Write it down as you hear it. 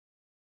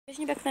Back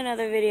with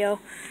another video.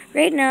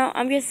 Right now,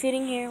 I'm just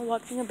sitting here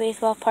watching a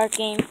baseball park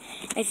game.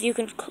 As you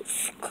can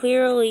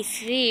clearly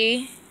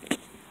see.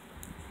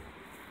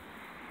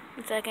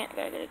 1 second, I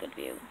gotta get a good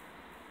view.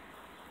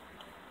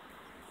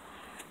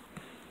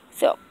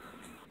 So,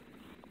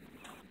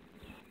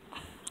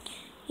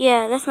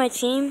 yeah, that's my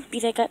team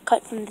because I got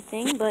cut from the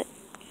thing, but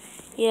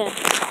yeah,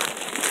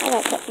 I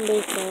got cut from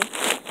baseball.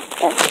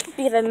 That's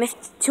because I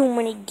missed too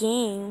many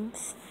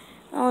games.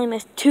 I only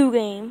missed 2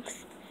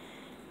 games.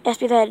 That's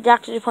because I had a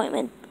doctor's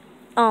appointment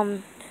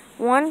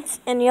once,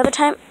 and the other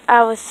time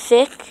I was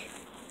sick.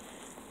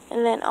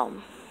 And then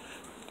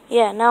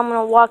yeah, now I'm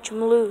gonna watch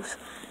them lose.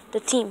 The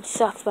team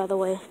sucks, by the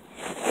way,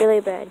 really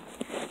bad.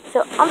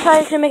 So I'm sorry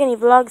I couldn't make any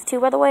vlogs too,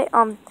 by the way.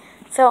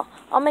 So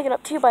I'll make it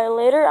up to you by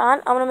later on.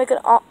 I'm gonna make it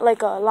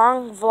like a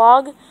long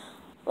vlog,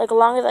 like as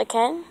long as I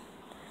can.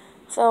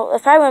 So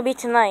it's probably gonna be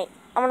tonight.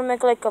 I'm gonna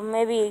make like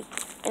maybe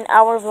an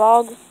hour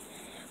vlog.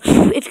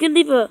 If you could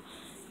leave a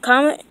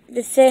comment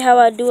to say how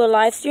I do a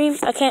live stream,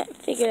 I can't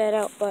figure that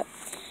out, but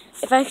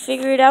if I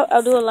figure it out,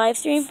 I'll do a live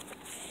stream.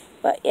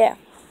 But yeah,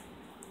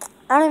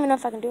 I don't even know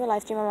if I can do a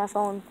live stream on my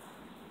phone.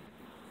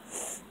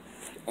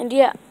 And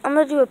yeah, I'm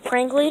gonna do a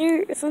prank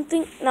later or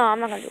something. No,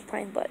 I'm not gonna do a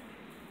prank, but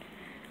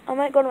I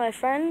might go to my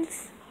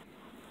friends.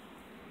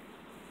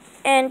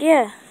 And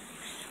yeah,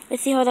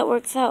 let's see how that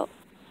works out.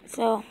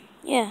 So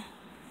yeah.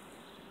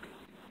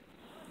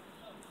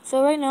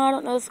 So right now I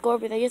don't know the score,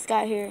 but I just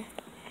got here.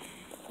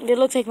 And it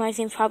looks like my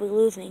team's probably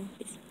losing.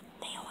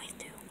 They always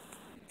do.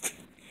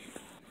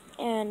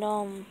 And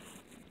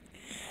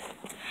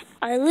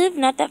I live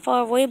not that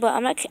far away, but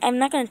I'm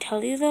not gonna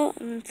tell you though.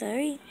 I'm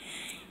sorry.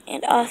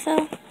 And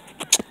also,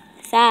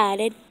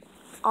 decided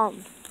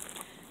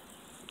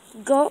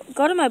go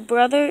to my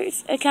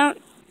brother's account,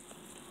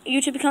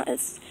 YouTube account.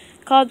 It's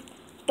called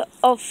The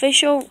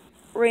Official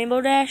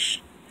Rainbow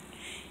Dash.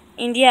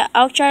 And yeah,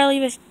 I'll try to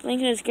leave a link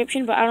in the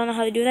description, but I don't know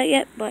how to do that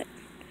yet, but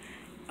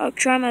I'll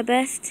try my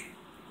best.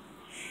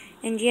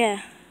 And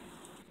yeah.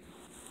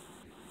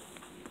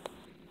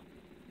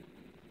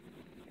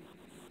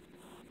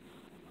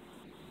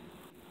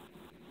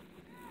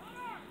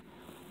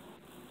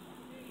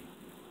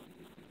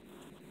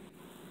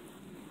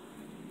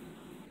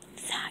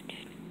 Sad,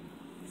 dude.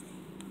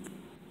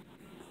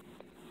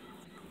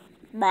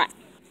 But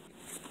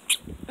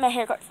my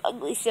haircut's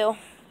ugly still.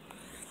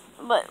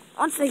 But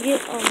once I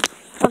get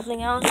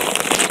something else,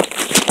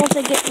 once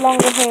I get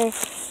longer hair,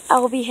 I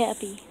will be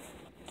happy.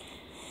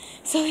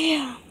 So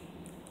yeah.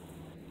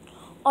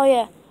 Oh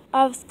yeah,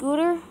 I have a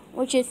scooter,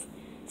 which is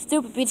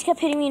stupid. He just kept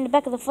hitting me in the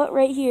back of the foot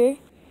right here.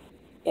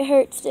 It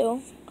hurts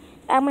still.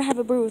 I'm gonna have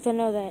a bruise, I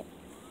know that.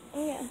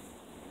 Oh yeah.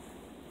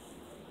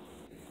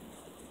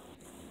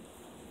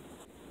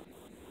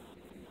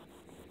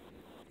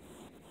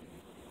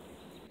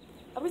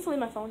 I'll just leave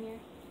my phone here.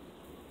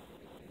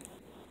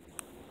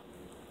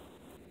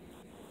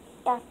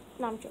 Yeah,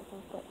 no, I'm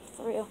joking, but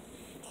for real.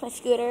 It's my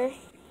scooter.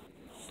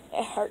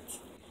 It hurts.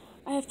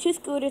 I have 2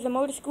 scooters, a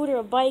motor scooter,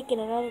 a bike,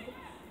 and another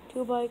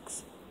 2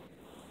 bikes.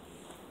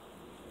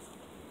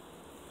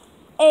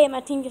 Hey, my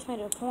team just made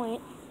a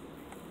point.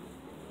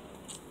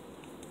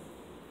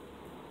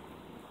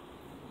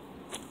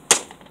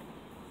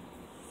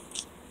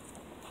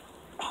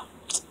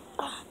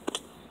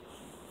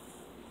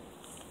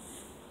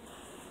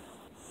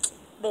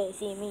 They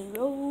see me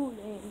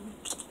rolling.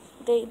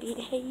 They be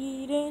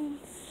hating.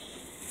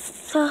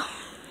 So,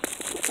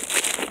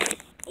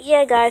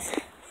 yeah, guys,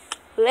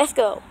 let's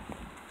go.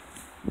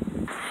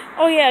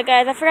 Oh yeah,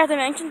 guys, I forgot to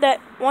mention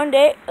that one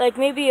day, like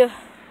maybe,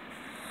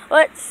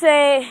 let's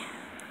say,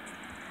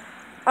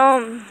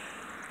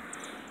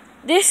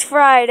 this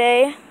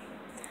Friday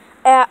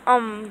at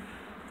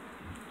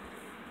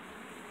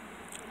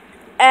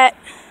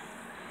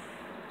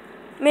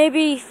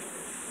maybe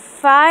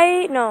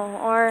 5, no,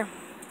 or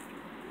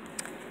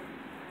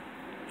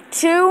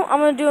 2, I'm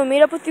gonna do a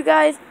meetup with you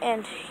guys,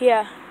 and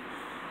yeah,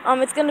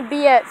 it's gonna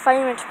be at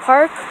Fireman's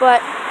Park,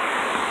 but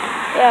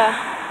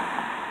yeah,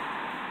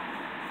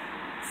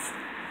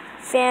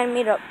 fan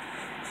meetup.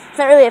 It's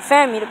not really a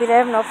fan meetup because I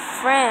have no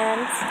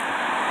friends,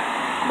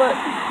 but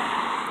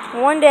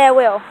one day I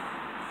will.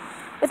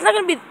 It's not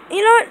gonna be,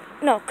 you know what?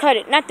 No, cut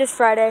it. Not this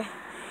Friday.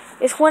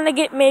 It's when I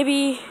get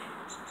maybe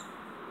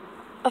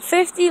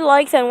 50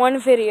 likes on one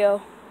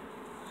video.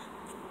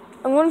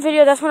 On one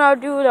video, that's when I'll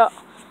do the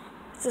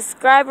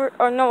subscriber,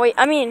 or no, wait,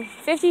 I mean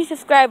 50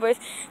 subscribers.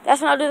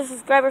 That's when I'll do the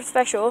subscriber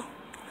special.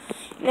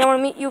 And I want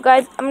to meet you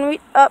guys. I'm going to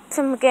meet up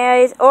some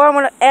guys, or I'm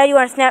going to add you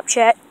on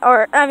Snapchat,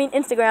 or, I mean,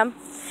 Instagram.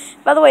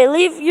 By the way,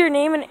 leave your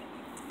name and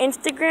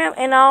Instagram,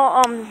 and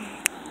I'll,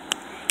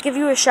 give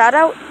you a shout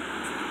out.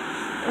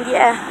 And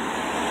yeah.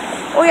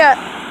 Oh yeah.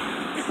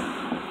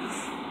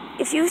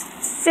 If you,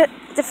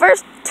 the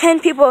first 10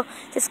 people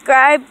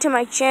subscribe to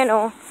my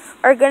channel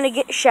are going to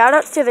get shout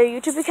outs to their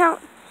YouTube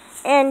account.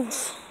 And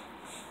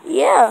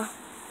yeah.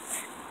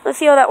 Let's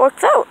see how that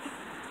works out.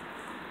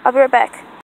 I'll be right back.